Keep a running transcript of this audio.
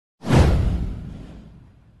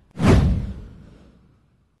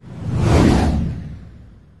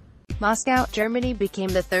Moscow, Germany became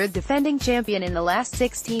the third defending champion in the last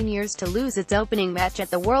 16 years to lose its opening match at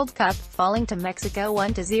the World Cup, falling to Mexico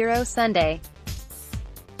 1-0 Sunday.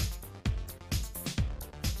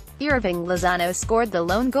 Hirving Lozano scored the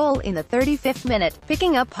lone goal in the 35th minute,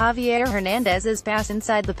 picking up Javier Hernandez's pass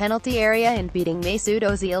inside the penalty area and beating Mesut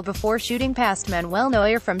Ozil before shooting past Manuel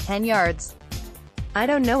Neuer from 10 yards. "I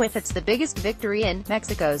don't know if it's the biggest victory in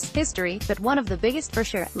Mexico's history, but one of the biggest for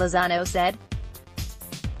sure," Lozano said.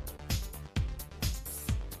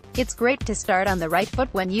 "It's great to start on the right foot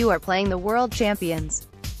when you are playing the world champions."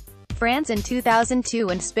 France in 2002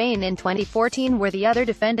 and Spain in 2014 were the other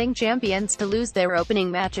defending champions to lose their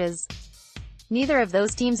opening matches. Neither of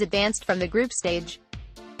those teams advanced from the group stage.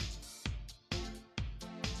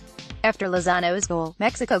 After Lozano's goal,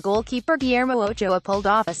 Mexico goalkeeper Guillermo Ochoa pulled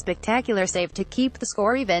off a spectacular save to keep the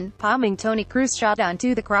score even, palming Toni Kroos's shot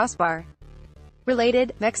onto the crossbar.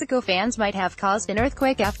 Related, Mexico fans might have caused an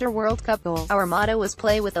earthquake after World Cup goal. "Our motto was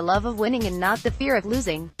play with the love of winning and not the fear of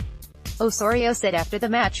losing," Osorio said after the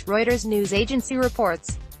match, Reuters news agency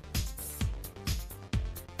reports.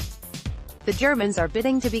 The Germans are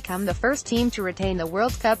bidding to become the first team to retain the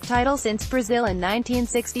World Cup title since Brazil in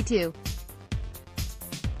 1962.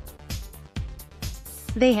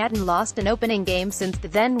 They hadn't lost an opening game since the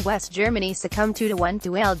then West Germany succumbed 2-1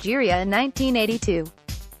 to Algeria in 1982.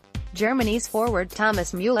 Germany's forward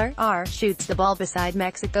Thomas Müller shoots the ball beside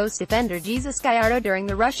Mexico's defender Jesus Gallardo during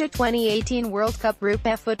the Russia 2018 World Cup Group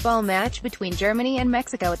F football match between Germany and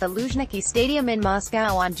Mexico at the Luzhniki Stadium in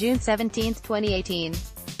Moscow on June 17, 2018.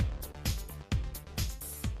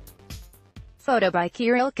 Photo by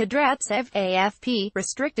Kirill Kudryavtsev, AFP,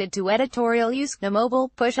 restricted to editorial use, no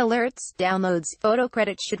mobile, push alerts, downloads, photo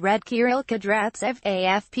credit should read Kirill Kudryavtsev,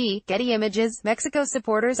 AFP, Getty Images. Mexico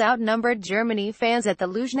supporters outnumbered Germany fans at the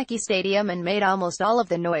Luzhniki Stadium and made almost all of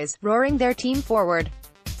the noise, roaring their team forward.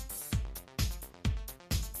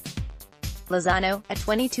 Lozano, a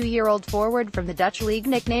 22-year-old forward from the Dutch league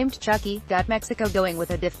nicknamed Chucky, got Mexico going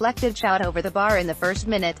with a deflected shot over the bar in the first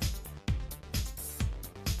minute.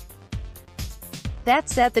 That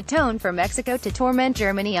set the tone for Mexico to torment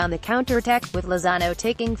Germany on the counterattack, with Lozano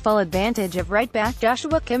taking full advantage of right-back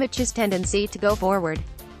Joshua Kimmich's tendency to go forward.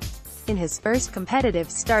 In his first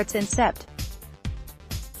competitive starts in Sept.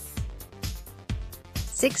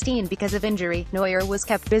 16 because of injury, Neuer was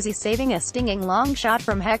kept busy saving a stinging long shot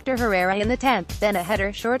from Hector Herrera in the 10th, then a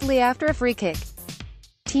header shortly after a free kick.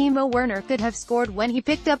 Timo Werner could have scored when he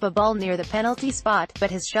picked up a ball near the penalty spot,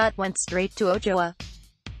 but his shot went straight to Ochoa.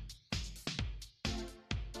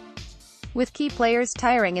 With key players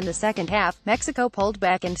tiring in the second half, Mexico pulled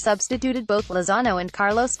back and substituted both Lozano and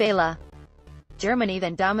Carlos Vela. Germany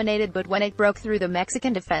then dominated, but when it broke through the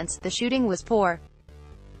Mexican defense, the shooting was poor.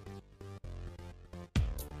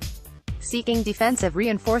 Seeking defensive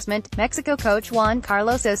reinforcement, Mexico coach Juan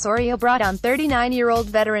Carlos Osorio brought on 39-year-old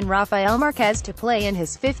veteran Rafael Marquez to play in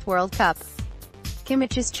his fifth World Cup.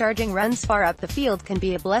 Kimmich's charging runs far up the field can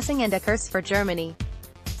be a blessing and a curse for Germany.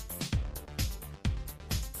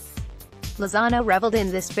 Lozano reveled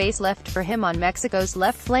in the space left for him on Mexico's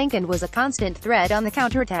left flank and was a constant threat on the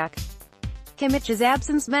counterattack. Kimmich's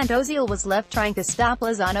absence meant Ozil was left trying to stop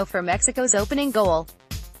Lozano for Mexico's opening goal.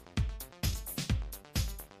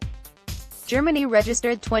 Germany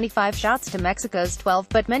registered 25 shots to Mexico's 12,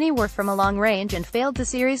 but many were from a long range and failed to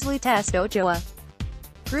seriously test Ochoa.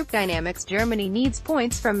 Group dynamics: Germany needs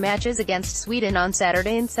points from matches against Sweden on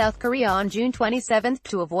Saturday and South Korea on June 27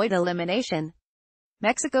 to avoid elimination.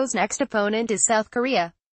 Mexico's next opponent is South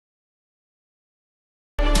Korea.